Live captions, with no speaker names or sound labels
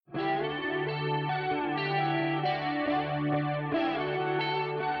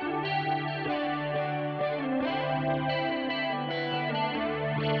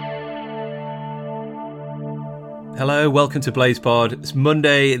Hello, welcome to Blaze Pod. It's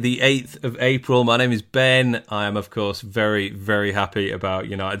Monday, the 8th of April. My name is Ben. I am, of course, very, very happy about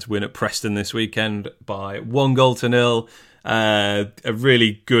United's win at Preston this weekend by 1-0. A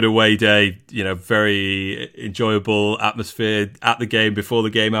really good away day, very enjoyable atmosphere at the game, before the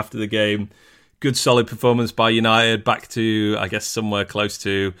game, after the game. Good solid performance by United, back to, I guess, somewhere close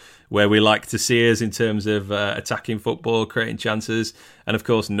to where we like to see us in terms of attacking football, creating chances, and of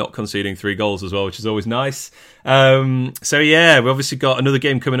course not conceding 3 goals as well, which is always nice. So yeah, we've obviously got another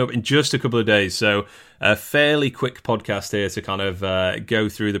game coming up in just a couple of days, so a fairly quick podcast here to kind of go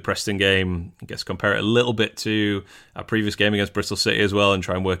through the Preston game, I guess compare it a little bit to our previous game against Bristol City as well, and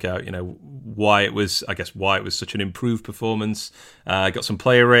try and work out, why it was such an improved performance. Got some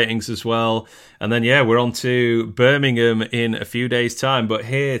player ratings as well, and then we're on to Birmingham in a few days' time. But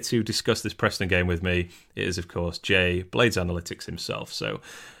here to discuss this Preston game with me is, of course, Jay, Blades Analytics himself. So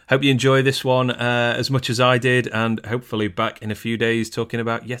hope you enjoy this one as much as I did, and hopefully back in a few days talking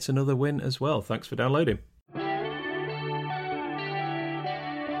about yet another win as well. Thanks for downloading.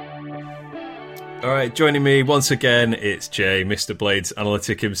 All right, joining me once again, it's Jay, Mr. Blades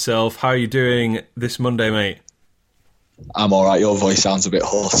Analytic himself. How are you doing this Monday, mate? I'm all right. Your voice sounds a bit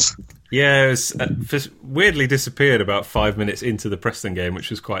hoarse. Yeah, it was, weirdly disappeared about 5 minutes into the Preston game, which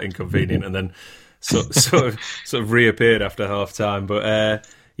was quite inconvenient, and then sort of reappeared after half time. But I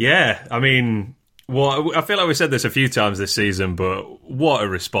mean, I feel like we said this a few times this season, but what a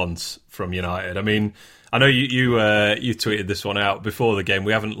response from United. I mean, I know you tweeted this one out before the game.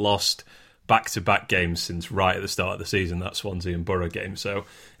 We haven't lost back-to-back games since right at the start of the season, that Swansea and Borough game. So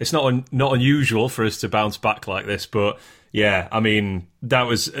it's not unusual for us to bounce back like this. But yeah, I mean, that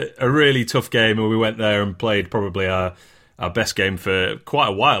was a really tough game, and we went there and played probably our best game for quite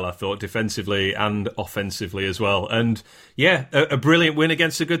a while, I thought, defensively and offensively as well. And yeah, a brilliant win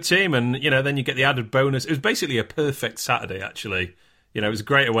against a good team. And, then you get the added bonus. It was basically a perfect Saturday, actually. It was a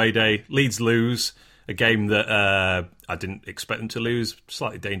great away day. Leeds lose. A game that I didn't expect them to lose.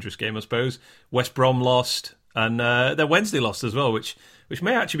 Slightly dangerous game, I suppose. West Brom lost, and then Wednesday lost as well, which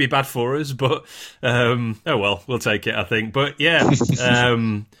may actually be bad for us, but oh well, we'll take it, I think. But yeah,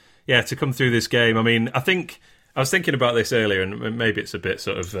 to come through this game, I mean, I was thinking about this earlier, and maybe it's a bit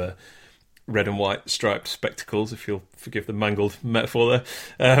sort of red and white striped spectacles, if you'll forgive the mangled metaphor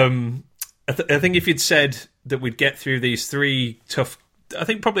there. I think if you'd said that we'd get through these 3 tough, I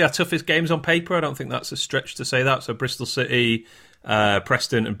think probably our toughest games on paper, I don't think that's a stretch to say that. So Bristol City,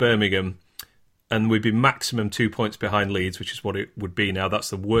 Preston and Birmingham, and we'd be maximum 2 points behind Leeds, which is what it would be now. That's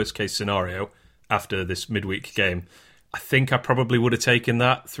the worst case scenario after this midweek game. I think I probably would have taken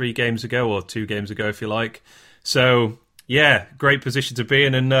that 3 games ago, or 2 games ago, if you like. So yeah, great position to be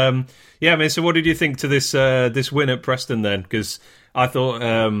in. And so what did you think to this win at Preston then? Because I thought,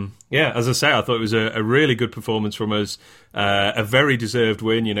 as I say, I thought it was a really good performance from us. A very deserved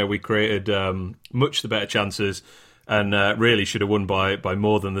win. We created much the better chances, and really should have won by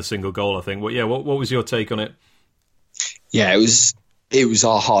more than the single goal, I think. But yeah, what was your take on it? Yeah, it was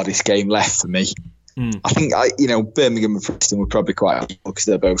our hardest game left for me. I think Birmingham and Preston were probably quite equal because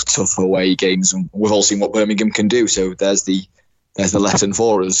they're both tough away games, and we've all seen what Birmingham can do. So there's the lesson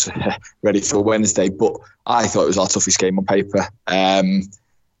for us, ready for Wednesday. But I thought it was our toughest game on paper, and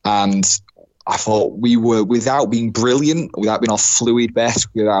I thought we were, without being brilliant, without being our fluid best,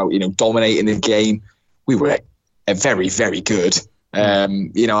 without dominating the game, we were very, very good.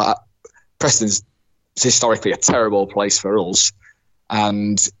 Preston's historically a terrible place for us,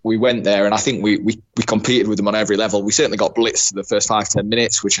 and we went there, and I think we competed with them on every level. We certainly got blitzed the first 5-10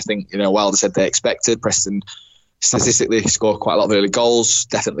 minutes, which I think Wilder said they expected. Preston statistically scored quite a lot of early goals,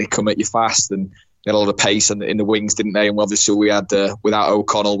 definitely come at you fast, and they had a lot of pace in the wings, didn't they? And obviously we had, without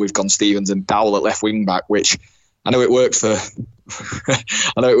O'Connell, we've gone Stevens and Dowell at left wing back, which I know it works for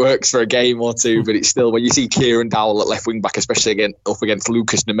a game or two, but it's still, when you see Kieran Dowell at left wing back, especially up against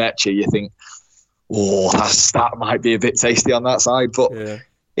Lucas Nemecha, you think, that might be a bit tasty on that side. But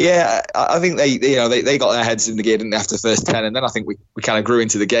yeah, I think they got their heads in the gear, didn't they, after the first 10, and then I think we kind of grew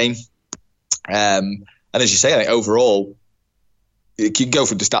into the game. And as you say, I think overall, you can go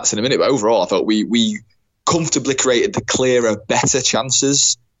through the stats in a minute, but overall I thought we comfortably created the clearer, better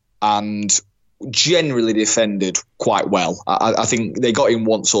chances and generally defended quite well. I think they got in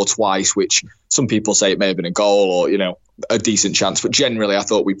once or twice, which some people say it may have been a goal or, a decent chance. But generally, I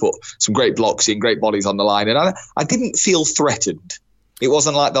thought we put some great blocks in, great bodies on the line. And I didn't feel threatened. It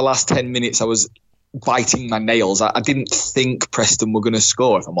wasn't like the last 10 minutes I was biting my nails. I didn't think Preston were going to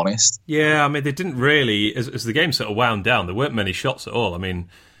score, if I'm honest. Yeah, I mean, they didn't really, as the game sort of wound down, there weren't many shots at all. I mean,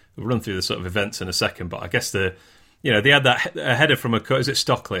 we'll run through the sort of events in a second, but I guess they had that a header from is it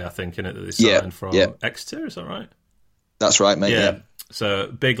Stockley, I think, in it, that they signed from Exeter, is that right? That's right, mate. Yeah. So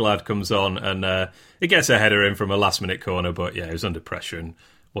big lad comes on and he gets a header in from a last-minute corner, but yeah, he was under pressure and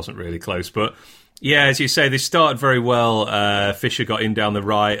wasn't really close. But yeah, as you say, they started very well. Fisher got in down the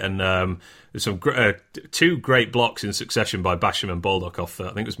right, and there's some two great blocks in succession by Basham and Baldock off. I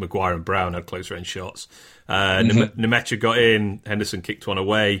think it was Maguire and Brown had close-range shots. Nemecha got in, Henderson kicked one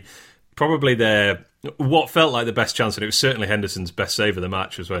away. Probably what felt like the best chance, and it was certainly Henderson's best save of the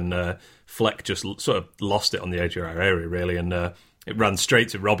match, was when Fleck just sort of lost it on the edge of our area, really, and it ran straight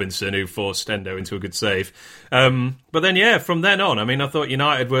to Robinson, who forced Stendo into a good save. But then, from then on, I mean, I thought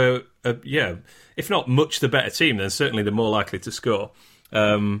United were, if not much the better team, then certainly the more likely to score.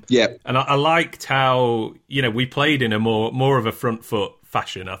 And I liked how, we played in a more of a front foot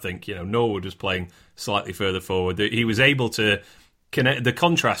fashion, I think. Norwood was playing slightly further forward. He was able to connect the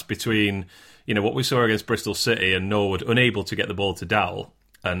contrast between, what we saw against Bristol City and Norwood unable to get the ball to Dowell,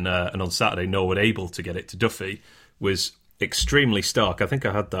 and on Saturday Norwood able to get it to Duffy, was extremely stark. I think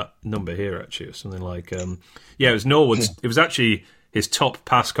I had that number here actually, or something like. It was Norwood's. It was actually his top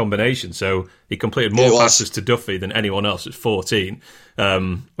pass combination. So he completed more passes to Duffy than anyone else at 14.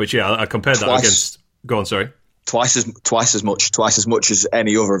 Which I compared that against. Go on, sorry. Twice as much as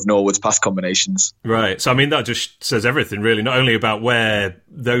any other of Norwood's pass combinations. Right. So I mean that just says everything really. Not only about where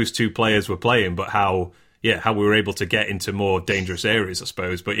those two players were playing, but how we were able to get into more dangerous areas, I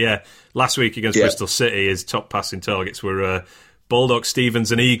suppose. But last week against Bristol City, his top passing targets were Baldock,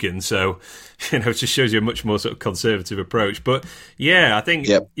 Stevens and Egan. So, it just shows you a much more sort of conservative approach. But, I think,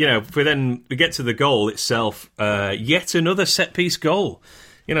 if we get to the goal itself, yet another set-piece goal.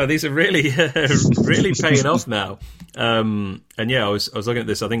 These are really, really paying off now. I was looking at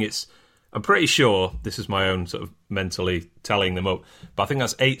this. I think I'm pretty sure, this is my own sort of mentally tallying them up, but I think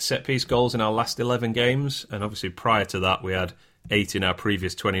that's 8 set-piece goals in our last 11 games, and obviously prior to that we had 8 in our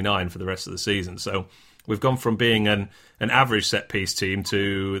previous 29 for the rest of the season. So we've gone from being an average set-piece team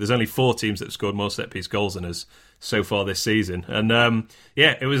to there's only 4 teams that have scored more set-piece goals than us so far this season. And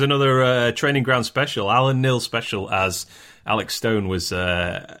it was another training ground special, Alan Nil special, as Alex Stone was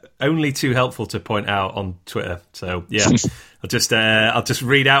only too helpful to point out on Twitter. So I'll just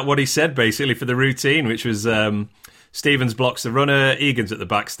read out what he said basically for the routine, which was Stevens blocks the runner, Egan's at the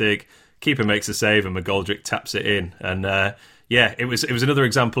back stick, keeper makes a save, and McGoldrick taps it in. And it was another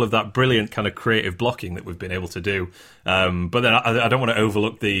example of that brilliant kind of creative blocking that we've been able to do. But then I don't want to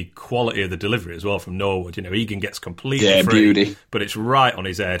overlook the quality of the delivery as well from Norwood. Egan gets completely free, beauty. But it's right on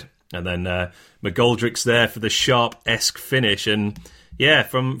his head. And then McGoldrick's there for the sharp-esque finish. And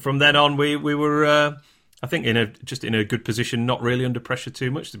from then on we were, I think, in a good position, not really under pressure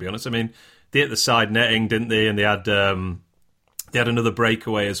too much, to be honest. I mean, they hit the side netting, didn't they? And they had another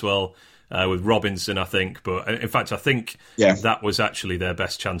breakaway as well with Robinson, I think. But in fact, I think that was actually their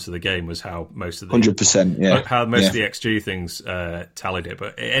best chance of the game, was how most of the 100%, how most of the XG things tallied it.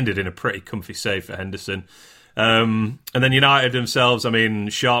 But it ended in a pretty comfy save for Henderson. And then United themselves, I mean,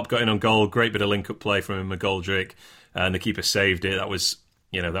 Sharp got in on goal, great bit of link-up play from McGoldrick, and the keeper saved it. That was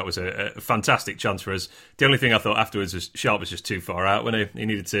a fantastic chance for us. The only thing I thought afterwards was Sharp was just too far out when he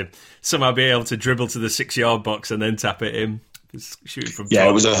needed to somehow be able to dribble to the 6-yard box and then tap it in. Shooting from top.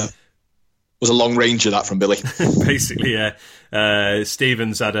 It was a long range of that from Billy. Basically, yeah.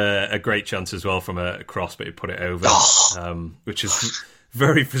 Stevens had a great chance as well from a cross, but he put it over, which is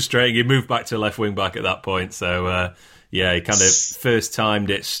very frustrating. He moved back to left wing back at that point, so he kind of first timed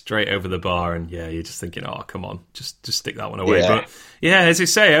it straight over the bar, and you're just thinking, oh, come on, just stick that one away. But as you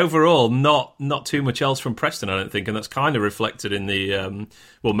say, overall, not too much else from Preston, I don't think, and that's kind of reflected in the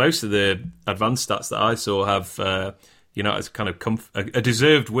most of the advanced stats that I saw have it's kind of a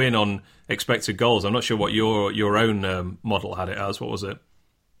deserved win on expected goals. I'm not sure what your own model had it as. What was it?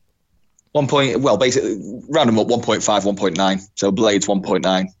 Basically, round them up 1.5, 1.9. So Blades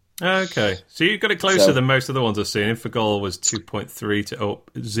 1.9. Okay, so you got it closer than most of the ones I've seen. Infogol was 2.3 to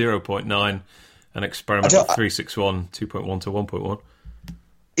 0.9, and Experimental 361 2.1 to 1.1.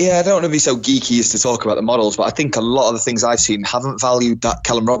 Yeah, I don't want to be so geeky as to talk about the models, but I think a lot of the things I've seen haven't valued that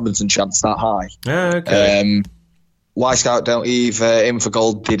Callum Robinson chance that high. Okay. Y-Scout don't either.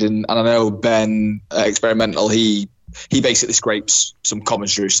 Infogol didn't, and I know Ben Experimental, he basically scrapes some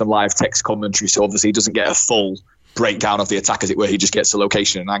commentary, some live text commentary, so obviously he doesn't get a full breakdown of the attack, as it were. He just gets the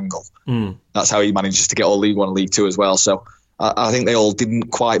location and angle. That's how he manages to get all League 1 and League 2 as well. So I think they all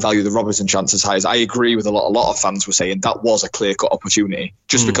didn't quite value the Robinson chance as high as I agree with a lot of fans were saying. That was a clear-cut opportunity,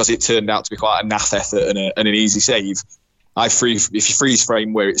 just because it turned out to be quite a naff effort and an easy save. If you freeze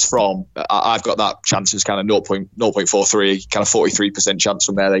frame where it's from, I've got that chance as kind of 0.43, kind of 43% chance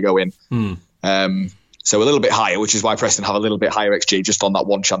from there they go in. So a little bit higher, which is why Preston have a little bit higher XG just on that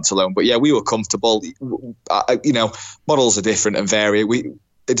one chance alone. But yeah, we were comfortable. Models are different and vary.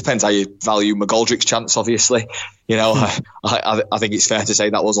 It depends how you value McGoldrick's chance, obviously. I think it's fair to say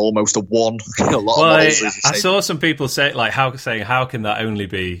that was almost a 1. I saw some people say, how can that only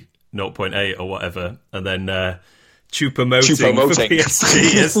be 0.8 or whatever? And then Choupo-Moting for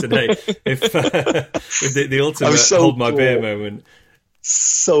PSG yesterday. With the ultimate hold my beer moment.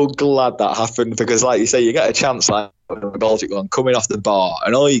 So glad that happened, because like you say, you get a chance like McGoldrick one coming off the bar,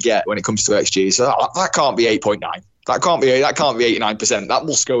 and all you get when it comes to XG is that can't be 8.9. That can't be 89%. That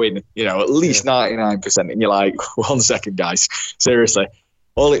must go in, at least 99%. And you're like, 1 second, guys. Seriously.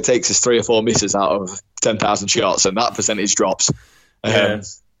 All it takes is 3 or 4 misses out of 10,000 shots, and that percentage drops. So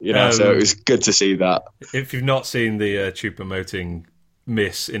it was good to see that. If you've not seen the Choupo-Moting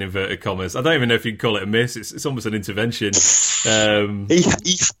miss in inverted commas, I don't even know if you can call it a miss. It's almost an intervention.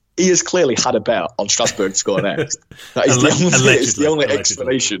 He has clearly had a bet on Strasbourg to score next. That is the only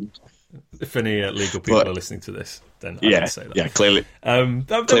explanation. If any legal people are listening to this, then I can say that. Yeah, clearly. The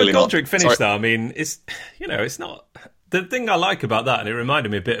McGoldrick finish, though, I mean, it's not... The thing I like about that, and it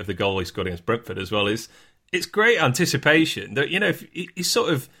reminded me a bit of the goal he scored against Brentford as well, is it's great anticipation. That if he's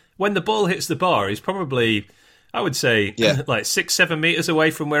sort of... When the ball hits the bar, he's probably... I would say 6-7 metres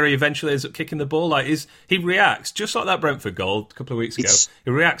away from where he eventually ends up kicking the ball. He reacts just like that Brentford goal a couple of weeks ago.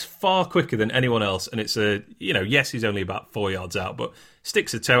 He reacts far quicker than anyone else, and it's yes, he's only about 4 yards out, but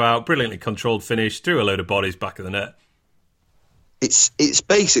sticks a toe out, brilliantly controlled finish, threw a load of bodies back of the net. It's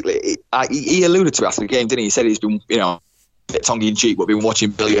basically he alluded to it after the game, didn't he? He said he's been a bit tongue in cheek, but been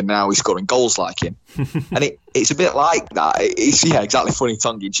watching Billy, and now he's scoring goals like him. And it's a bit like that. It's exactly, funny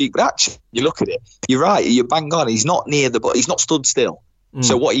tongue in cheek, but actually you look at it, you're right, you're bang on. He's not near the ball, he's not stood still.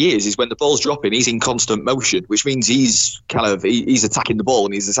 So what he is when the ball's dropping, he's in constant motion, which means he's attacking the ball,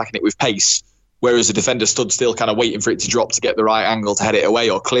 and he's attacking it with pace, whereas the defender stood still, kind of waiting for it to drop to get the right angle to head it away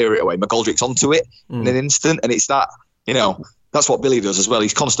or clear it away. McGoldrick's onto it in an instant, and it's that, that's what Billy does as well.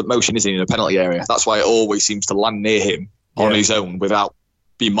 He's constant motion, isn't he, in a penalty area? That's why it always seems to land near him on his own without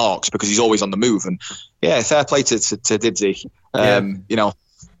being marked, because he's always on the move. And fair play to Dibsy.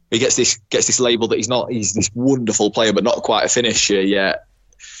 He gets this label that he's this wonderful player, but not quite a finisher yet.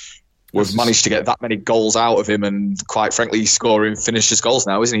 We've managed to get that many goals out of him, and quite frankly, he's scoring finishers' goals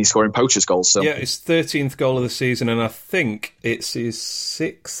now, isn't he? He's scoring poachers' goals. So. Yeah, it's 13th goal of the season, and I think it's his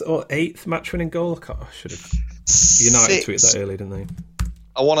 6th or 8th match-winning goal. I should have. United tweeted that early, didn't they?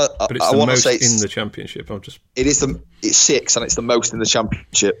 But it's the most in the Championship. It's 6, and it's the most in the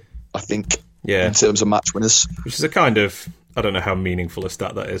Championship, I think. Yeah. In terms of match winners, which is a kind of, I don't know how meaningful a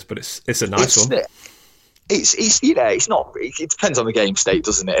stat that is, but it's a nice one. It's not. It depends on the game state,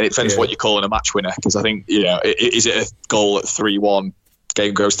 doesn't it? And it depends what you're calling a match winner. Because I think is it a goal at 3-1,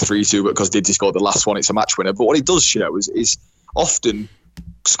 game goes to 3-2, but because Diddy scored the last one, it's a match winner. But what it does show is often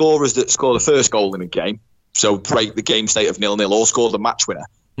scorers that score the first goal in a game, so break the game state of 0-0 or score the match winner.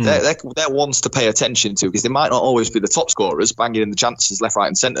 They're ones to pay attention to, because they might not always be the top scorers, banging in the chances left, right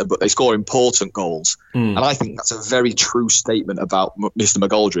and centre, but they score important goals. And I think that's a very true statement about Mr.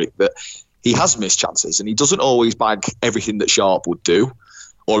 McGoldrick, that he has missed chances and he doesn't always bag everything that Sharp would do,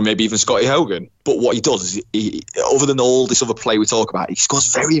 or maybe even Scotty Hogan. But what he does is, other than all this other play we talk about, he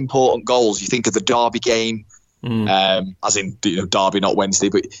scores very important goals. You think of the Derby game, as in Derby, not Wednesday,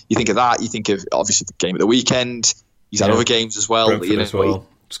 but you think of that. You think of obviously the game at the weekend. He's had other games as well. Brentford as well.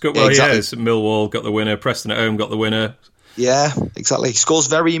 Exactly. Millwall got the winner. Preston at home got the winner. Yeah, exactly. He scores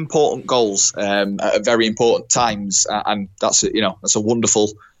very important goals at very important times, and that's a wonderful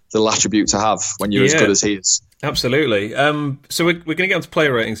little attribute to have when you're as good as he is. Absolutely. So we're going to get on to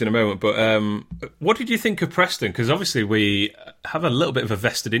player ratings in a moment, but what did you think of Preston? Because obviously we have a little bit of a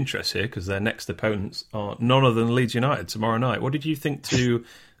vested interest here, because their next opponents are none other than Leeds United tomorrow night. What did you think to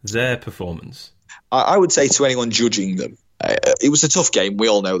their performance? I would say to anyone judging them, it was a tough game. We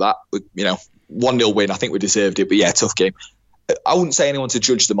all know that. 1-0 win, I think we deserved it, but tough game. I wouldn't say anyone to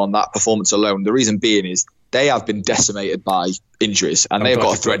judge them on that performance alone. The reason being is they have been decimated by injuries, and they've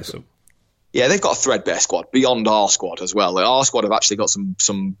got a threadbare. Yeah, they've got a threadbare squad beyond our squad as well. Our squad have actually got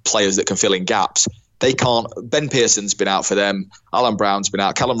some players that can fill in gaps. They can't. Ben Pearson's been out for them. Alan Brown's been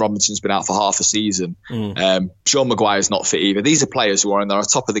out. Callum Robinson's been out for half a season. Sean Maguire's not fit either. These are players who are on the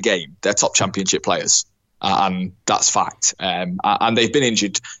top of the game. They're top Championship players, and that's fact. And they've been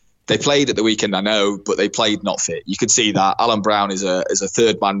injured. They played at the weekend, I know, but they played not fit. You could see that. Alan Brown is a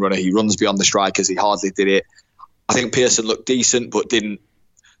third man runner. He runs beyond the strikers. He hardly did it. I think Pearson looked decent, but didn't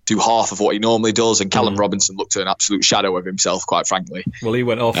do half of what he normally does, and Callum Robinson looked an absolute shadow of himself, quite frankly. Well, he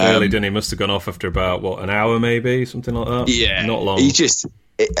went off early, didn't he? Must have gone off after about, an hour maybe, something like that? Yeah. Not long. He just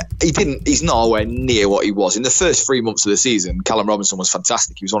He's nowhere near what he was in the first 3 months of the season. Callum Robinson was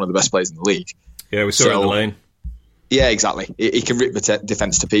fantastic. He was one of the best players in the league. Yeah, we saw it in the lane. Yeah, exactly. He can rip the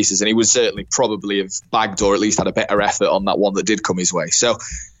defence to pieces, and he would certainly probably have bagged or at least had a better effort on that one that did come his way. So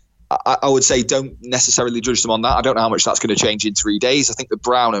I would say don't necessarily judge them on that. I don't know how much that's going to change in 3 days. I think the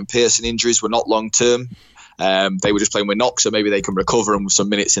Brown and Pearson injuries were not long term. They were just playing with knocks, so maybe they can recover, and with some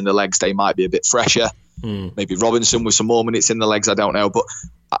minutes in the legs, they might be a bit fresher. Maybe Robinson with some more minutes in the legs, I don't know. But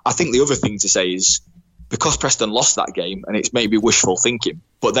I think the other thing to say is, because Preston lost that game, and it's maybe wishful thinking,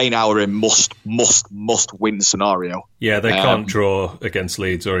 but they now are in must win scenario. Yeah, they can't draw against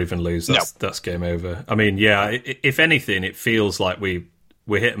Leeds or even lose. That's game over. I mean, yeah, if anything, it feels like we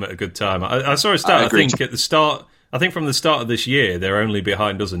hit them at a good time. I saw a stat, I think, at the start. I think from the start of this year, they're only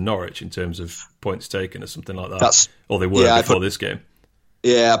behind us and Norwich in terms of points taken or something like that. Or they were before this game.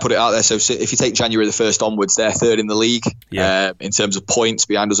 Yeah, I put it out there. So if you take January the 1st onwards, they're third in the league in terms of points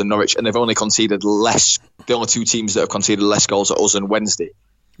behind us and Norwich, and they've only conceded less. The only two teams that have conceded less goals are us and Wednesday.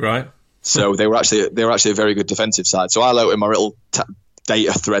 Right. So they were actually a very good defensive side. So I wrote in my little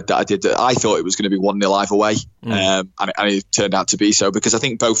data thread that I did that I thought it was going to be 1-0 either way, and it turned out to be so, because I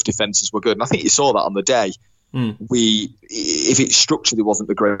think both defences were good, and I think you saw that on the day. If it structurally wasn't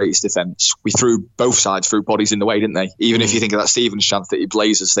the greatest defence, we threw both sides through bodies in the way, didn't they? Even if you think of that Stevens chance that he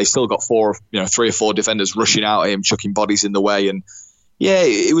blazes, they still got 3 or 4 defenders rushing out at him, chucking bodies in the way. And yeah,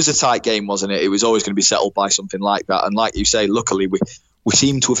 it was a tight game, wasn't it? It was always going to be settled by something like that. And like you say, luckily we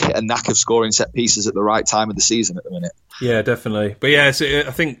seem to have hit a knack of scoring set pieces at the right time of the season at the minute. Yeah, definitely. But yeah, so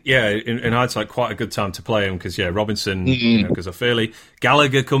I think, in hindsight, quite a good time to play him, because, Robinson, because of Fairley.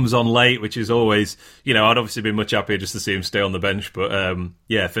 Gallagher comes on late, which is always, I'd obviously be much happier just to see him stay on the bench. But,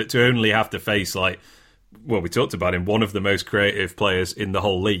 to only have to face, we talked about him, one of the most creative players in the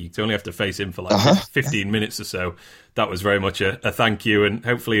whole league, to only have to face him for 15 minutes or so, that was very much a thank you, and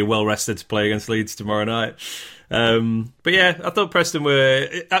hopefully you're well rested to play against Leeds tomorrow night. But yeah, I thought Preston were.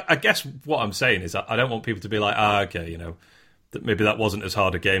 I guess what I'm saying is I don't want people to be like, okay, that maybe that wasn't as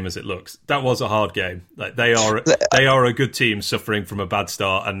hard a game as it looks. That was a hard game. Like they are a good team suffering from a bad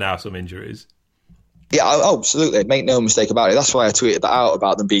start and now some injuries. Yeah, absolutely. Make no mistake about it. That's why I tweeted that out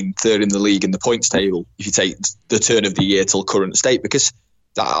about them being third in the league in the points table, if you take the turn of the year till current state, because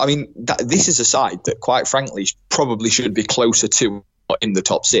this is a side that, quite frankly, probably should be closer to in the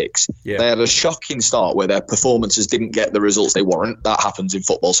top 6. Yeah. They had a shocking start where their performances didn't get the results they warrant. That happens in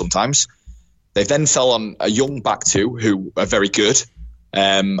football sometimes. They then fell on a young back two who are very good.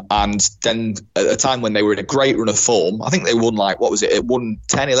 And then at a time when they were in a great run of form, I think they won it won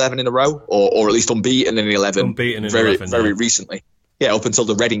 10, 11 in a row, or at least unbeaten in 11. Very recently. Yeah, up until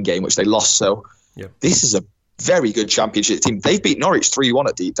the Reading game, which they lost. So this is a very good championship team. They've beat Norwich 3-1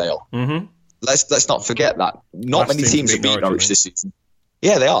 at Deepdale. Mm-hmm. Let's not forget that. Not many teams have beat Norwich this season.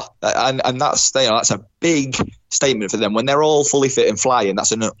 Yeah, they are, and that's a big statement for them when they're all fully fit and flying.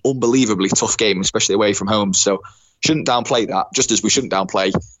 That's an unbelievably tough game, especially away from home. So shouldn't downplay that. Just as we shouldn't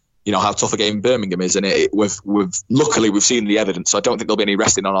downplay, how tough a game Birmingham is. And luckily we've seen the evidence. So I don't think there'll be any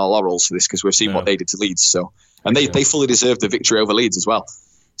resting on our laurels for this, because we've seen what they did to Leeds. So they fully deserved the victory over Leeds as well.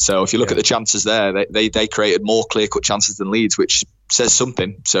 So if you look at the chances there, they created more clear-cut chances than Leeds, which says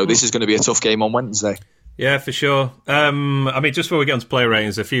something. So this is going to be a tough game on Wednesday. Yeah, for sure. Just before we get on to player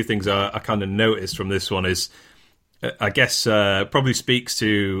ratings, a few things I kind of noticed from this one is, I guess, probably speaks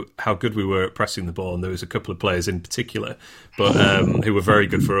to how good we were at pressing the ball, and there was a couple of players in particular, but who were very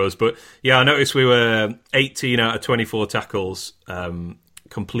good for us. But yeah, I noticed we were 18 out of 24 tackles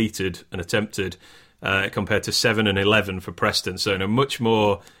completed and attempted, compared to 7 and 11 for Preston. So much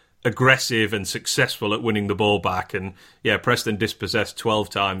more aggressive and successful at winning the ball back. And yeah, Preston dispossessed 12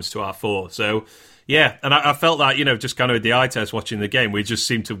 times to our 4. So yeah, and I felt that, just kind of with the eye test watching the game, we just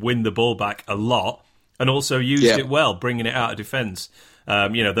seemed to win the ball back a lot and also used it well, bringing it out of defence.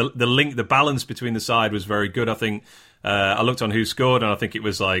 The balance between the side was very good. I think I looked on who scored, and I think it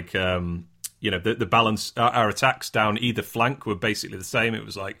was the balance, our attacks down either flank were basically the same. It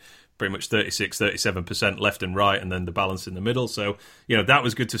was pretty much 36-37% left and right, and then the balance in the middle. So, that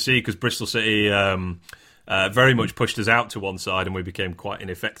was good to see, because Bristol City very much pushed us out to one side, and we became quite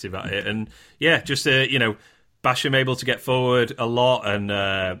ineffective at it. And yeah, just Basham able to get forward a lot,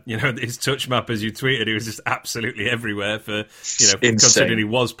 and his touch map, as you tweeted, it was just absolutely everywhere. For considering he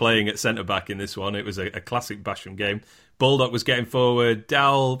was playing at centre back in this one, it was a classic Basham game. Baldock was getting forward,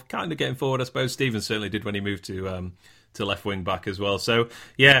 Dowell kind of getting forward, I suppose. Stevens certainly did when he moved to left wing back as well. So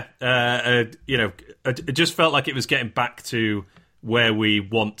yeah, it just felt like it was getting back to where we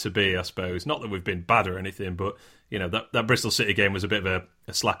want to be, I suppose. Not that we've been bad or anything, but that Bristol City game was a bit of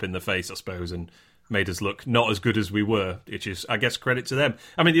a slap in the face, I suppose, and made us look not as good as we were, which is, I guess, credit to them.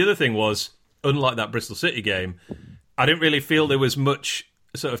 I mean, the other thing was, unlike that Bristol City game, I didn't really feel there was much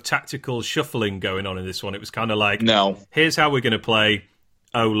sort of tactical shuffling going on in this one. It was kind of like, no, here's how we're going to play.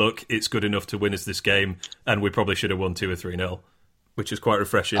 Oh, look, it's good enough to win us this game, and we probably should have won 2 or 3-0, which is quite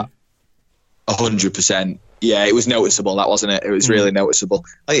refreshing. 100%. Yeah, it was noticeable, that wasn't it? It was really noticeable.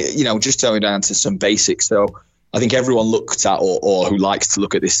 Just going down to some basics, though. I think everyone looked at, or who likes to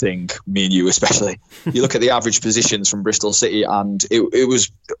look at this thing, me and you especially, you look at the average positions from Bristol City, and it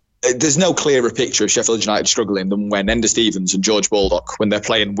was... There's no clearer picture of Sheffield United struggling than when Enda Stevens and George Baldock, when they're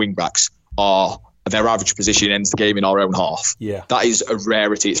playing wing-backs, their average position ends the game in our own half. Yeah. That is a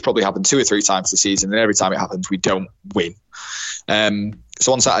rarity. It's probably happened 2 or 3 times this season, and every time it happens, we don't win.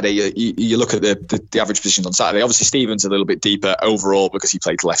 So on Saturday, you look at the average positions on Saturday. Obviously, Stevens a little bit deeper overall because he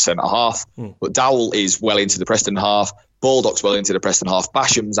played left centre half. But Dowell is well into the Preston half. Baldock's well into the Preston half.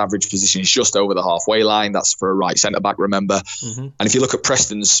 Basham's average position is just over the halfway line. That's for a right centre-back, remember. And if you look at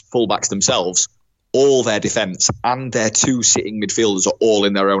Preston's fullbacks themselves, all their defence and their 2 sitting midfielders are all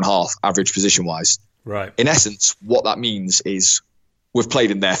in their own half, average position-wise. Right. In essence, what that means is we've played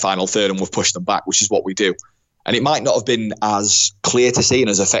in their final third and we've pushed them back, which is what we do. And it might not have been as clear to see and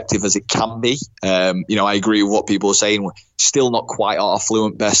as effective as it can be. I agree with what people are saying. We're still not quite at our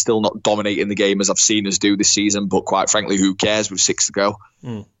fluent best, still not dominating the game as I've seen us do this season. But quite frankly, who cares with 6 to go?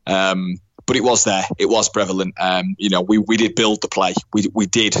 But it was there. It was prevalent. We did build the play. We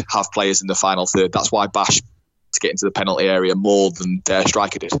did have players in the final third. That's why Bash to get into the penalty area more than their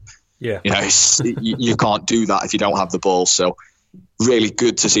striker did. Yeah. You can't do that if you don't have the ball. So really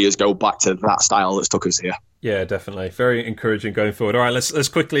good to see us go back to that style that's took us here. Yeah, definitely. Very encouraging going forward. All right, let's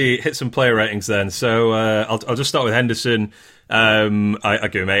quickly hit some player ratings then. So I'll just start with Henderson. I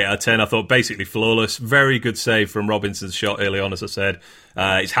give him 8 out of 10. I thought basically flawless. Very good save from Robinson's shot early on, as I said.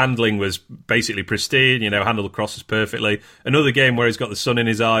 His handling was basically pristine, handled the crosses perfectly. Another game where he's got the sun in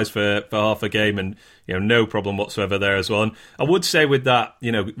his eyes for half a game and, no problem whatsoever there as well. And I would say with that,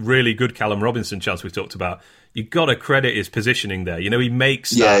 really good Callum Robinson chance we talked about, you've got to credit his positioning there. He makes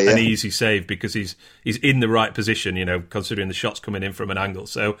that an easy save because he's in the right position, considering the shots coming in from an angle.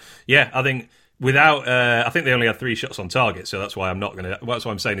 So, yeah, I think I think they only had 3 shots on target, so that's why that's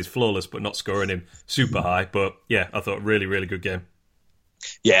why I'm saying he's flawless, but not scoring him super high. But yeah, I thought really, really good game.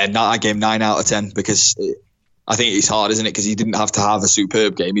 Yeah, I gave him 9 out of 10 because I think it's hard, isn't it? Because he didn't have to have a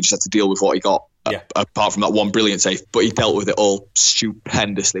superb game; he just had to deal with what he got. Apart from that one brilliant save, but he dealt with it all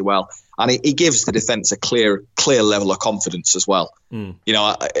stupendously well, and he gives the defence a clear level of confidence as well.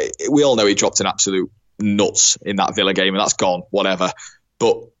 We all know he dropped an absolute nuts in that Villa game, and that's gone, whatever.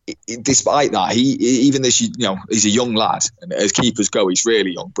 But despite that, even this, he's a young lad, and as keepers go, he's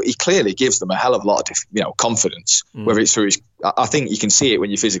really young. But he clearly gives them a hell of a lot of confidence. Whether it's through I think you can see it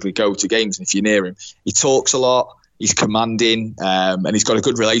when you physically go to games, and if you're near him, he talks a lot. He's commanding, and he's got a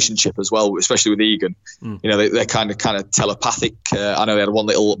good relationship as well, especially with Egan. They're kind of telepathic. I know they had one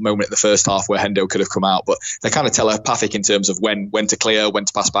little moment in the first half where Hendo could have come out, but they're kind of telepathic in terms of when to clear, when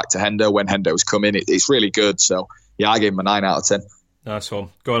to pass back to Hendo, when Hendo's coming. It's really good. So, yeah, I gave him a 9 out of 10. Nice one.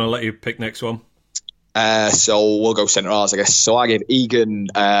 Go on, I'll let you pick next one. So we'll go centre halves, I guess. So I gave Egan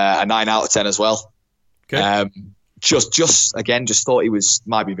a 9 out of 10 as well. Okay. Just thought he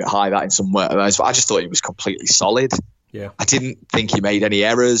might be a bit high that in some ways, but I just thought he was completely solid. Yeah. I didn't think he made any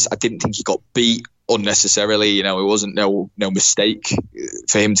errors. I didn't think he got beat unnecessarily. It wasn't no mistake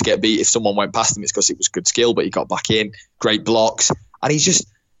for him to get beat. If someone went past him, it's because it was good skill, but he got back in. Great blocks. And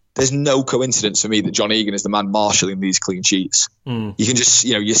there's no coincidence for me that John Egan is the man marshalling these clean sheets. You can just,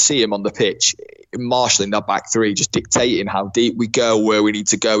 you see him on the pitch, marshalling that back three, just dictating how deep we go, where we need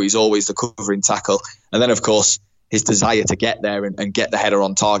to go. He's always the covering tackle. And then, of course, his desire to get there and get the header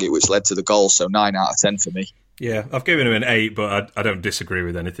on target, which led to the goal. So 9 out of 10 for me. Yeah, I've given him an 8, but I don't disagree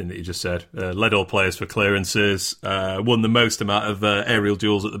with anything that you just said. Led all players for clearances, won the most amount of aerial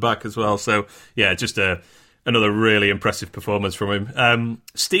duels at the back as well. So, yeah, just another really impressive performance from him.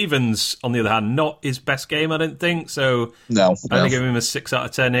 Stevens, on the other hand, not his best game, I don't think. So no. I only give him a 6 out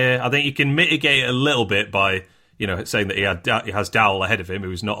of 10 here. I think you can mitigate it a little bit by, saying that he has Dowell ahead of him,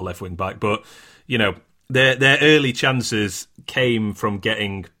 who's not a left wing back. But, their early chances came from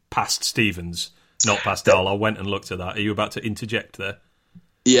getting past Stevens, not past Dowell. I went and looked at that. Are you about to interject there?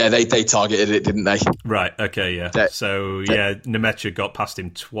 Yeah, they targeted it, didn't they? Right, okay, yeah. Nemecha got past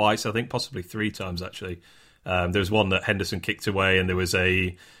him twice, I think, possibly 3 times, actually. There was one that Henderson kicked away, and there was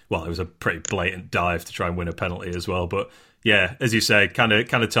a pretty blatant dive to try and win a penalty as well. But yeah, as you say, kind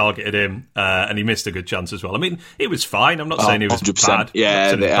of targeted him, and he missed a good chance as well. I mean, it was fine. I'm not saying it was 100%. Bad.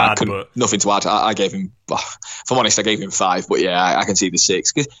 Yeah, but nothing to add. I gave him, if I'm honest, I gave him 5, but yeah, I can see the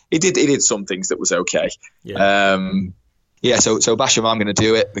 6 because he did some things that was okay. Yeah. So Basham, I'm going to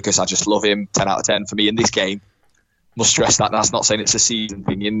do it because I just love him. 10 out of 10 for me in this game. Must stress that. That's not saying it's a season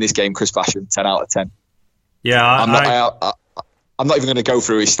thing. In this game, Chris Basham, 10 out of 10. Yeah, I'm not even going to go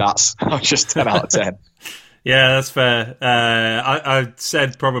through his stats. I'm just 10 out of 10. Yeah, that's fair. I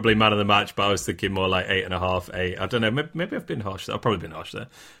said probably man of the match, but I was thinking more like 8.5, 8. I don't know. Maybe I've been harsh there. I've probably been harsh there.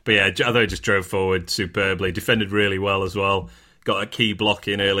 But yeah, I thought he just drove forward superbly, defended really well as well. Got a key block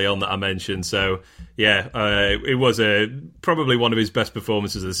in early on that I mentioned. So yeah, it was probably one of his best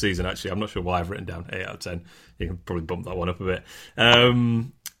performances of the season. Actually, I'm not sure why I've written down 8 out of 10. You can probably bump that one up a bit.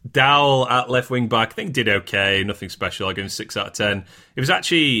 Dowell at left wing back, I think did okay. Nothing special. I give him 6 out of 10.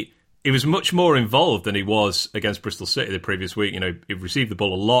 It was much more involved than he was against Bristol City the previous week. You know, he received the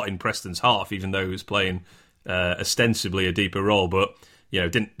ball a lot in Preston's half, even though he was playing ostensibly a deeper role. But you know,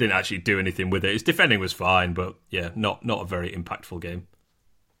 didn't actually do anything with it. His defending was fine, but yeah, not a very impactful game.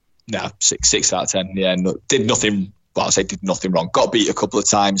 No, 6 out of 10. Yeah, did nothing. Well, I say did nothing wrong. Got beat a couple of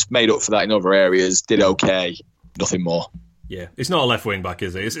times, made up for that in other areas. Did okay, nothing more. Yeah, it's not a left wing back,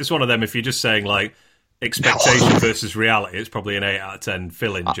 is it? It's one of them. If you're just saying like expectation versus reality, it's probably an 8 out of 10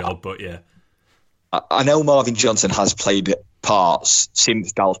 fill-in job. But yeah, I know Marvin Johnson has played parts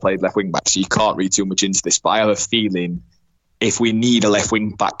since Dowell's played left wing back, so you can't read too much into this. But I have a feeling if we need a left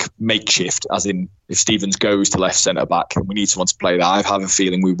wing back makeshift, as in if Stevens goes to left centre back and we need someone to play that, I have a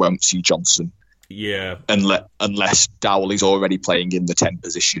feeling we won't see Johnson. Yeah, unless Dowell is already playing in the 10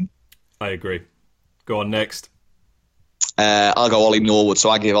 position. I agree. Go on next. I'll go Ollie Norwood, so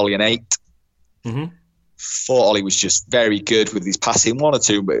I give Ollie an 8. Mm-hmm. Thought Ollie was just very good with his passing. One or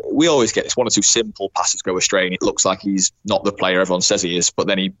two, but we always get this 1 or 2 simple passes go astray, and it looks like he's not the player everyone says he is. But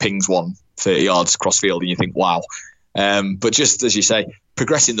then he pings one 30 yards across field, and you think, wow. But just as you say,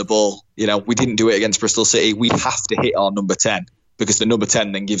 progressing the ball. You know, we didn't do it against Bristol City. We have to hit our number 10 because the number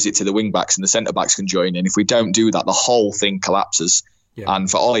 10 then gives it to the wing backs, and the centre backs can join in. If we don't do that, the whole thing collapses. Yeah.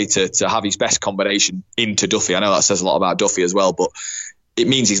 And for Ollie to have his best combination into Duffy, I know that says a lot about Duffy as well, but it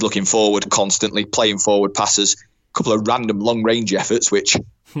means he's looking forward constantly, playing forward passes, a couple of random long-range efforts, which,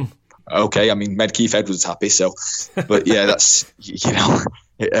 okay, I mean, Keith Edwards is happy, so, but yeah, that's, you know,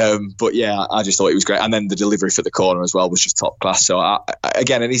 but yeah, I just thought it was great. And then the delivery for the corner as well was just top class. So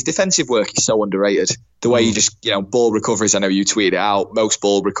again, and his defensive work is so underrated. The way he just, you know, ball recoveries, I know you tweeted it out, most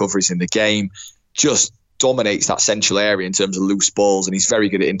ball recoveries in the game, just dominates that central area in terms of loose balls, and he's very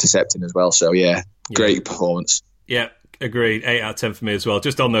good at intercepting as well. So yeah, great performance. Yeah, agreed. 8 out of 10 for me as well.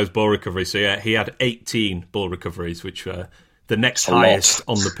 Just on those ball recoveries. So yeah, he had 18 ball recoveries, which the next highest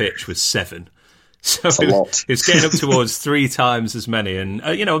on the pitch was 7. So it's getting up towards 3 times as many, and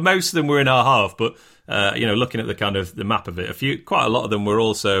you know, most of them were in our half, but you know, looking at the kind of the map of it, quite a lot of them were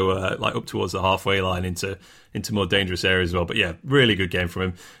also like up towards the halfway line into more dangerous areas as well. But yeah, really good game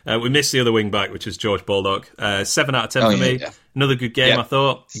from him. We missed the other wing back, which is George Baldock. 7 out of 10 for me. Yeah. Another good game, I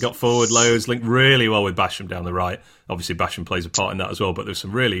thought. He got forward loads, linked really well with Basham down the right. Obviously, Basham plays a part in that as well, but there's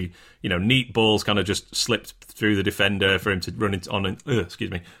some really, you know, neat balls kind of just slipped through the defender for him to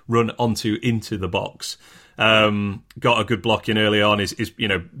run onto into the box. Got a good block in early on. Is you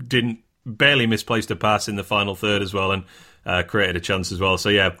know, barely misplaced a pass in the final third as well, and created a chance as well. So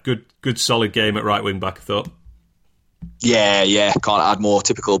yeah, good solid game at right wing back, I thought. Yeah, can't add more.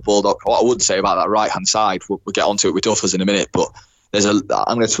 Typical Baldock. What I would say about that right hand side, we'll get onto it with Duffers in a minute, but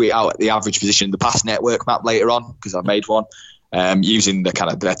I'm going to tweet out the average position in the pass network map later on because I've made one using the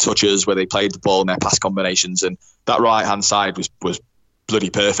kind of their touches where they played the ball and their pass combinations, and that right hand side was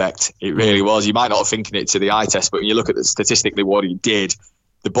bloody perfect. It really was. You might not have thinking it to the eye test, but when you look at the statistically what he did,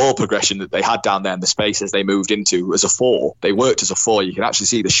 the ball progression that they had down there in the spaces they moved into as a 4, they worked as a 4. You can actually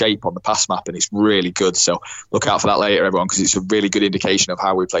see the shape on the pass map, and it's really good. So look out for that later, everyone, because it's a really good indication of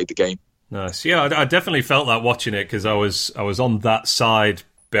how we played the game. Nice. Yeah, I definitely felt that watching it because I was on that side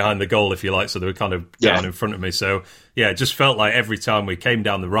behind the goal, if you like, so they were kind of down in front of me. So yeah, it just felt like every time we came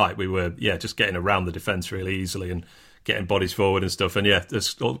down the right, we were just getting around the defence really easily and getting bodies forward and stuff. And yeah,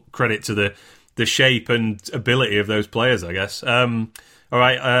 there's credit to the shape and ability of those players, I guess. All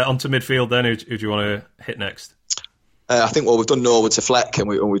right, on to midfield then. Who do you want to hit next? I think, we've done Norwood to Fleck, and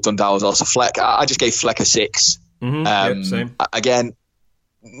we've done Dowell also. Fleck, I just gave Fleck a 6. Mm-hmm. Same. Again,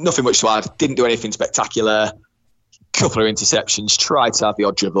 nothing much to add. Didn't do anything spectacular. Couple of interceptions. Tried to have the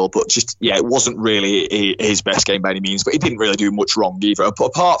odd dribble, but just, it wasn't really his best game by any means. But he didn't really do much wrong either,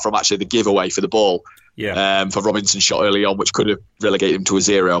 apart from actually the giveaway for the ball. for Robinson's shot early on, which could have relegated him to a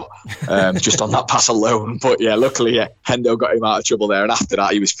 0 just on that pass alone. But yeah, luckily, Hendo got him out of trouble there, and after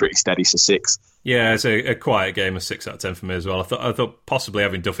that, he was pretty steady, so 6. Yeah, it's a quiet game, a 6 out of 10 for me as well. I thought possibly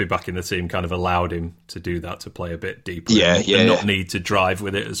having Duffy back in the team kind of allowed him to do that, to play a bit deeper and not need to drive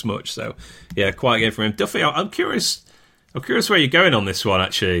with it as much. So yeah, quiet game for him. Duffy, I'm curious where you're going on this one,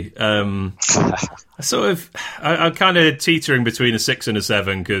 actually. I'm kind of teetering between a 6 and a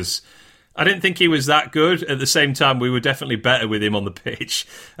 7 because I didn't think he was that good. At the same time, we were definitely better with him on the pitch.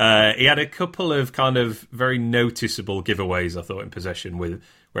 He had a couple of kind of very noticeable giveaways, I thought, in possession, where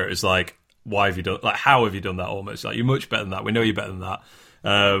it was like, why have you done, like, how have you done that almost? Like, you're much better than that. We know you're better than that.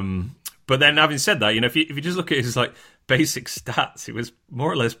 But then having said that, if you just look at his like basic stats, it was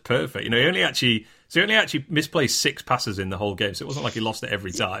more or less perfect. He only actually misplaced 6 passes in the whole game, so it wasn't like he lost it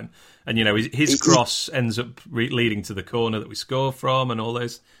every time. And his cross ends up leading to the corner that we score from, and all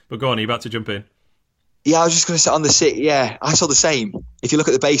this. But go on, are you about to jump in? Yeah, I was just going to say on the 6. Yeah, I saw the same. If you look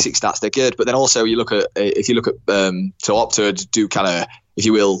at the basic stats, they're good. But then also so Opta do kind of, if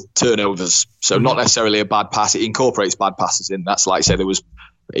you will, turnovers. So not necessarily a bad pass. It incorporates bad passes in. That's like, say, he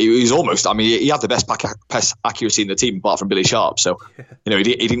was almost, he had the best pass accuracy in the team apart from Billy Sharp. So, he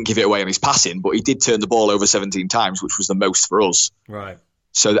didn't give it away on his passing, but he did turn the ball over 17 times, which was the most for us. Right.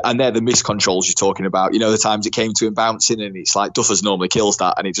 So, and they're the miscontrols you're talking about. The times it came to him bouncing, and it's like Duffers normally kills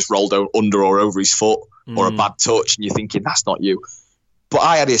that, and he just rolled under or over his foot, or a bad touch, and you're thinking, that's not you. But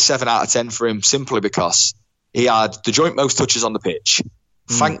I had a 7 out of 10 for him simply because he had the joint most touches on the pitch.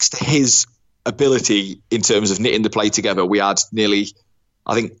 Thanks to his ability in terms of knitting the play together, we had nearly,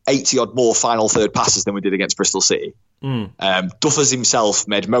 I think, 80 odd more final third passes than we did against Bristol City. Duffers himself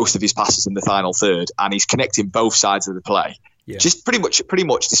made most of his passes in the final third, and he's connecting both sides of the play. Yeah. Just pretty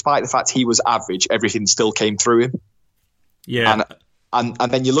much, despite the fact he was average, everything still came through him. Yeah. And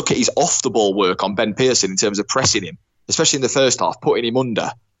then you look at his off the ball work on Ben Pearson in terms of pressing him, especially in the first half, putting him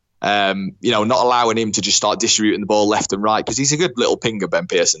under. Not allowing him to just start distributing the ball left and right, because he's a good little pinger, Ben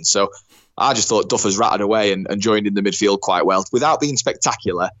Pearson. So I just thought Duffers ratted away and joined in the midfield quite well. Without being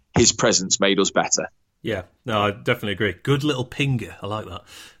spectacular, his presence made us better. Yeah, no, I definitely agree. Good little pinger. I like that.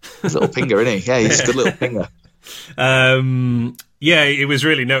 Little pinger, isn't he? Yeah, he's a good little pinger. Yeah, it was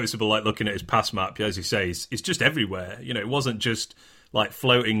really noticeable, like looking at his pass map, as you say, it's just everywhere. It wasn't just like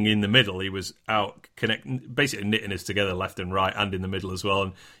floating in the middle. He was out basically knitting us together left and right and in the middle as well.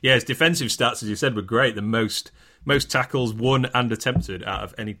 And yeah, his defensive stats, as you said, were great. The most tackles won and attempted out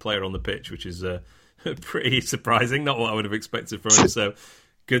of any player on the pitch, which is pretty surprising. Not what I would have expected from him. So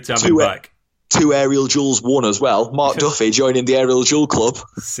good to have him back. 2 aerial duels won as well. Mark Duffy joining the aerial duel club.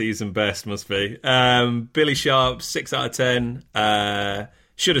 Season best must be. Billy Sharp, 6 out of 10.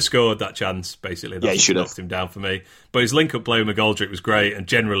 Should have scored that chance, basically. That's he should have knocked him down for me. But his link-up play with McGoldrick was great and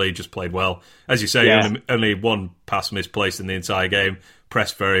generally just played well. As you say, only 1 pass misplaced in the entire game.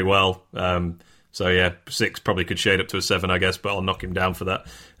 Pressed very well. So yeah, 6 probably could shade up to a 7, I guess, but I'll knock him down for that.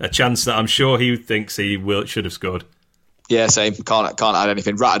 A chance that I'm sure he thinks he should have scored. Yeah, same. Can't add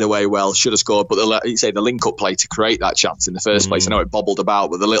anything. Ratted away well, should have scored, but the link-up play to create that chance in the first place. I know it bobbled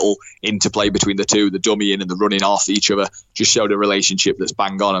about, but the little interplay between the two, the dummy in and the running off each other, just showed a relationship that's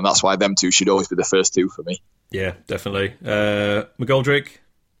bang on, and that's why them two should always be the first 2 for me. Yeah, definitely. McGoldrick?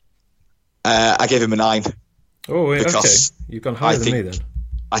 I gave him a 9. Oh, okay. You've gone higher than me then.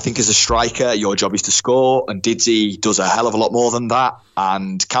 I think as a striker, your job is to score, and Didsey does a hell of a lot more than that,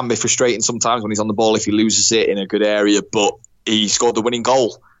 and can be frustrating sometimes when he's on the ball if he loses it in a good area, but he scored the winning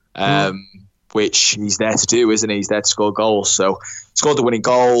goal, which he's there to do, isn't he? He's there to score goals. So scored the winning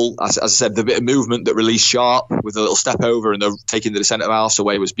goal. As I said, the bit of movement that released Sharp with a little step over and taking the centre mouse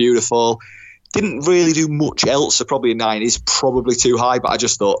away was beautiful. Didn't really do much else, so probably a 9 is probably too high, but I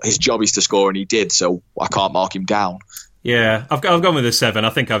just thought his job is to score, and he did, so I can't mark him down. Yeah, I've gone with a 7.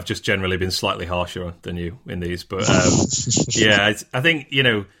 I think I've just generally been slightly harsher than you in these. But yeah, I think,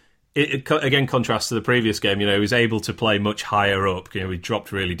 it again contrasts to the previous game. He was able to play much higher up. We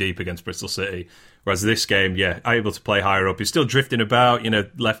dropped really deep against Bristol City. Whereas this game, able to play higher up. He's still drifting about,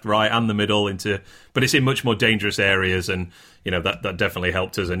 left, right and the middle but it's in much more dangerous areas. And, that definitely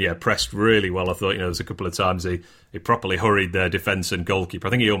helped us. And pressed really well. I thought, there was a couple of times he properly hurried their defence and goalkeeper. I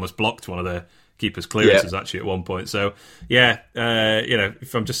think he almost blocked one of their keeper's clearances actually at one point. So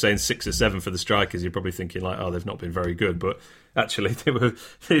if I'm just saying 6 or 7 for the strikers, you're probably thinking like, oh, they've not been very good, but actually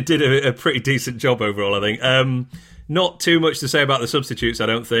they did a pretty decent job overall, I think. Not too much to say about the substitutes, I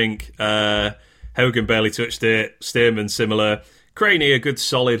don't think. Hogan barely touched it. Stearman similar. Craney, a good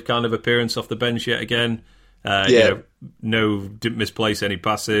solid kind of appearance off the bench yet again. Didn't misplace any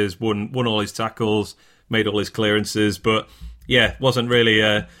passes, won all his tackles, made all his clearances, but wasn't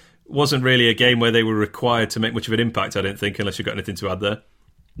really wasn't really a game where they were required to make much of an impact, I don't think, unless you've got anything to add there.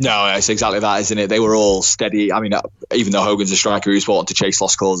 No, it's exactly that, isn't it? They were all steady. I mean, even though Hogan's a striker who's wanting to chase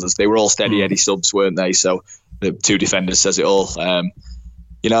lost causes, they were all steady Eddie subs, weren't they? So the two defenders says it all.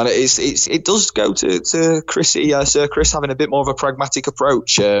 You know, it does go to Chrissy, Sir Chris, having a bit more of a pragmatic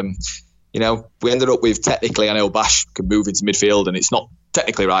approach. You know, we ended up with, technically, I know Bash can move into midfield, and it's not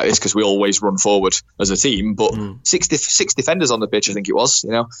technically right, this because we always run forward as a team, but six defenders on the pitch, I think it was,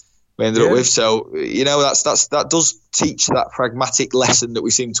 you know, we ended up with. So, you know, that does teach that pragmatic lesson that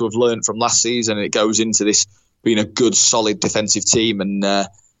we seem to have learned from last season, and it goes into this being a good, solid defensive team. And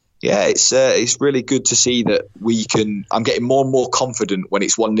it's really good to see that we can. I'm getting more and more confident when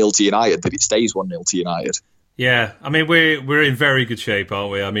it's 1-0 to United that it stays 1-0 to United. Yeah, I mean, we're in very good shape,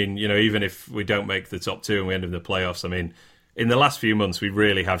 aren't we? I mean, you know, even if we don't make the top two and we end up in the playoffs, I mean, in the last few months, we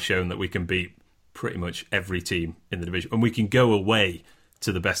really have shown that we can beat pretty much every team in the division, and we can go away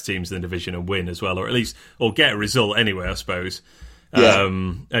to the best teams in the division and win as well, or get a result anyway, I suppose. Yeah.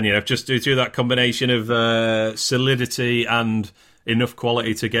 And, you know, just due to that combination of solidity and enough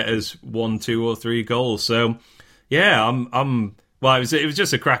quality to get us 1, 2 or 3 goals. So, yeah, well, it was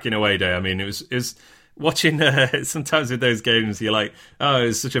just a cracking away day. I mean, it was watching, sometimes with those games, you're like, oh, it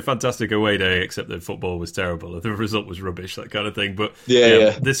was such a fantastic away day, except the football was terrible, the result was rubbish, that kind of thing. But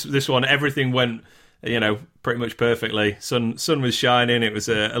yeah. This one, everything went, you know, pretty much perfectly. Sun was shining. It was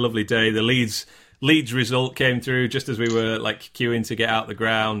a lovely day. The Leeds result came through just as we were like queuing to get out the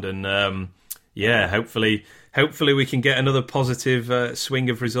ground, and hopefully we can get another positive swing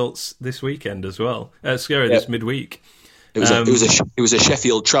of results this weekend as well. This midweek. It was a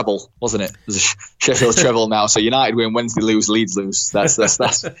Sheffield treble, wasn't it? It was a Sheffield treble now. So United win, Wednesday lose, Leeds lose. That's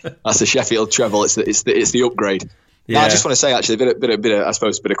a Sheffield treble. It's the upgrade. Yeah. Now, I just want to say actually a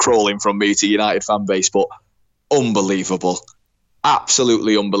bit of crawling from me to United fan base, but unbelievable,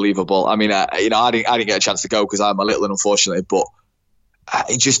 absolutely unbelievable. I mean, I didn't get a chance to go because I'm a little, unfortunately, but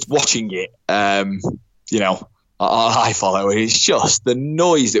just watching it, you know, I follow it. It's just the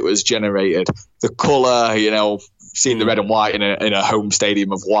noise that was generated, the colour, you know. Seeing the red and white in a home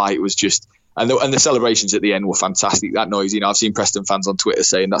stadium of white was just, and the celebrations at the end were fantastic. That noise, you know, I've seen Preston fans on Twitter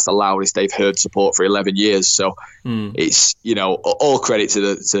saying that's the loudest they've heard support for 11 years. So it's, you know, all credit to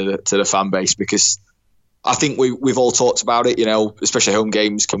the fan base, because I think we've all talked about it, you know, especially home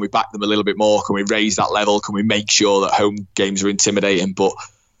games. Can we back them a little bit more? Can we raise that level? Can we make sure that home games are intimidating? But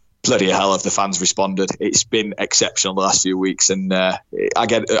bloody hell, have the fans responded. It's been exceptional the last few weeks, and I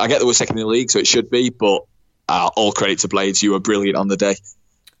get that we're second in the league, so it should be, but all credit to Blades. You were brilliant on the day.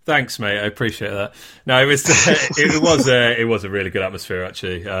 Thanks, mate. I appreciate that. No, it was a really good atmosphere,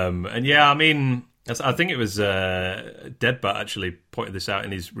 actually. And yeah, I mean, I think it was Deadbat actually pointed this out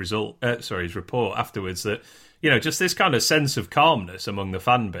in his report afterwards, that, you know, just this kind of sense of calmness among the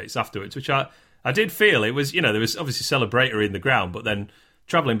fan base afterwards, which I did feel. It was, you know, there was obviously celebratory in the ground, but then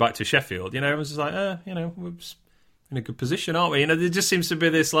travelling back to Sheffield, you know, it was just like, you know, we're in a good position, aren't we? You know, there just seems to be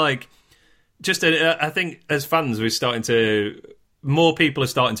this like. I think as fans, more people are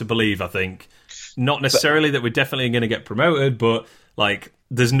starting to believe, I think, not necessarily that we're definitely going to get promoted, but like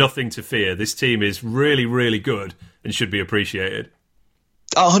there's nothing to fear. This team is really, really good and should be appreciated.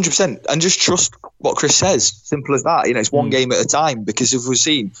 100%. And just trust what Chris says. Simple as that. You know, it's one game at a time, because if we've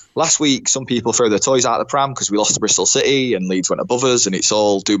seen last week, some people throw their toys out of the pram because we lost to Bristol City and Leeds went above us, and it's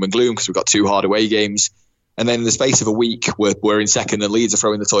all doom and gloom because we've got 2 hard away games. And then in the space of a week, we're in second and Leeds are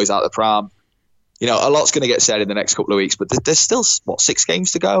throwing the toys out of the pram. You know, a lot's going to get said in the next couple of weeks, but there's still, 6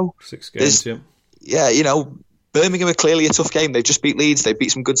 games to go? 6 games, yeah. Yeah, you know, Birmingham are clearly a tough game. They've just beat Leeds. They've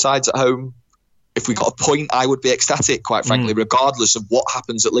beat some good sides at home. If we got a point, I would be ecstatic, quite frankly, regardless of what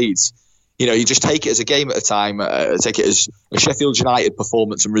happens at Leeds. You know, you just take it as a game at a time, take it as a Sheffield United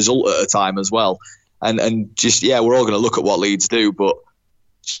performance and result at a time as well. And just, yeah, we're all going to look at what Leeds do, but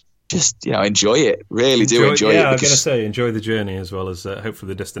just, you know, enjoy it. Really do enjoy it. Yeah, I'm going to say enjoy the journey as well as hopefully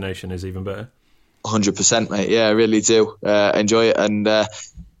the destination is even better. 100%, mate. Yeah, I really do enjoy it, and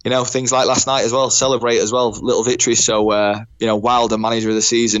you know, things like last night as well. Celebrate as well, little victories. So you know, Wilder, manager of the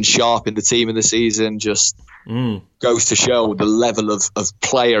season, Sharp in the team of the season, just goes to show the level of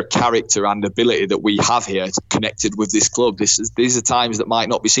player character and ability that we have here, connected with this club. These are times that might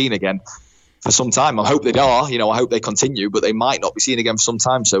not be seen again for some time. I hope they are. You know, I hope they continue, but they might not be seen again for some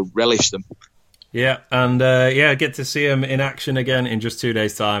time. So relish them. Yeah, and get to see them in action again in just 2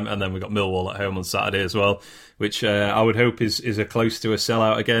 days' time, and then we've got Millwall at home on Saturday as well, which I would hope is a close to a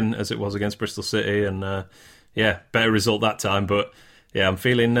sellout again as it was against Bristol City, and better result that time. But yeah, I'm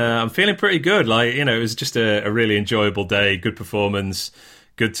feeling pretty good. Like, you know, it was just a really enjoyable day, good performance,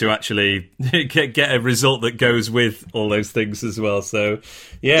 good to actually get a result that goes with all those things as well. So,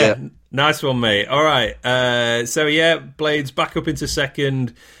 yeah. Nice one, mate. All right. Blades back up into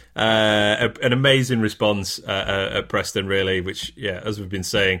second. An amazing response at Preston, really, which, as we've been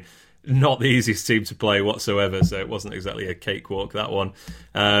saying, not the easiest team to play whatsoever, so it wasn't exactly a cakewalk, that one.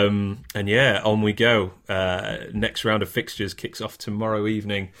 On we go. Next round of fixtures kicks off tomorrow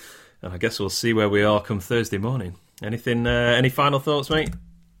evening, and I guess we'll see where we are come Thursday morning. Any final thoughts, mate?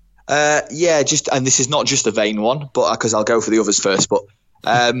 And this is not just a vain one, but because I'll go for the others first, but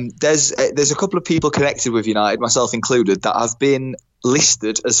there's a couple of people connected with United, myself included, that have been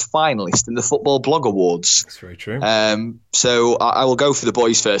listed as finalists in the Football Blog Awards. That's very true. So I will go for the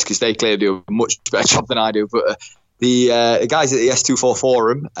boys first because they clearly do a much better job than I do. But the guys at the S24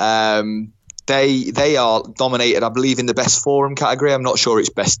 Forum, they are nominated, I believe, in the best forum category. I'm not sure it's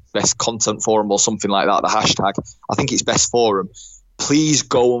best content forum or something like that. The hashtag, I think it's best forum. Please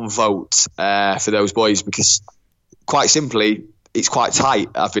go and vote for those boys because, quite simply, it's quite tight.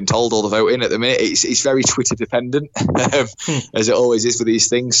 I've been told all the voting at the minute. It's very Twitter dependent, as it always is for these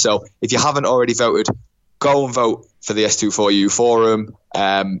things. So if you haven't already voted, go and vote for the S24U forum.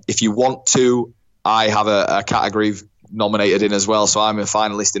 If you want to, I have a category nominated in as well. So I'm a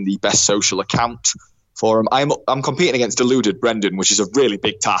finalist in the best social account forum. I'm competing against Deluded Brendan, which is a really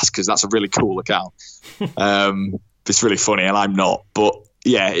big task because that's a really cool account. It's really funny, and I'm not, but.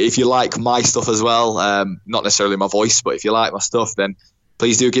 Yeah, if you like my stuff as well, not necessarily my voice, but if you like my stuff, then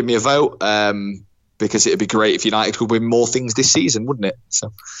please do give me a vote because it'd be great if United could win more things this season, wouldn't it?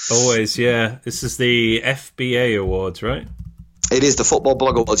 So always, yeah. This is the FBA Awards, right? It is the Football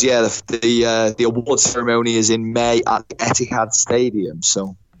Blog Awards, yeah. The awards ceremony is in May at Etihad Stadium.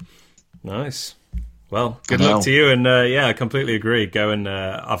 So nice. Well, good luck to you, and I completely agree. Go and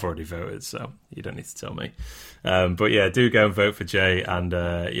I've already voted, so you don't need to tell me. But do go and vote for Jay and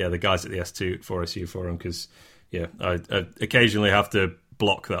the guys at the S24SU forum because I occasionally have to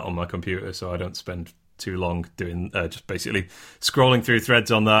block that on my computer so I don't spend too long doing just basically scrolling through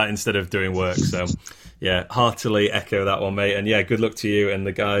threads on that instead of doing work. So heartily echo that one, mate. And good luck to you and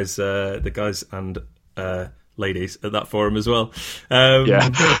the guys and ladies at that forum as well.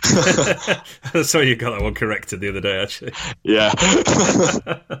 So you got that one corrected the other day, actually. Yeah.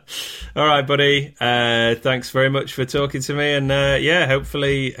 All right, buddy. Thanks very much for talking to me, and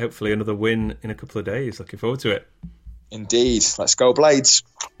hopefully another win in a couple of days. Looking forward to it. Indeed. Let's go, Blades.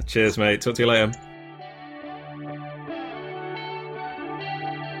 Cheers, mate. Talk to you later.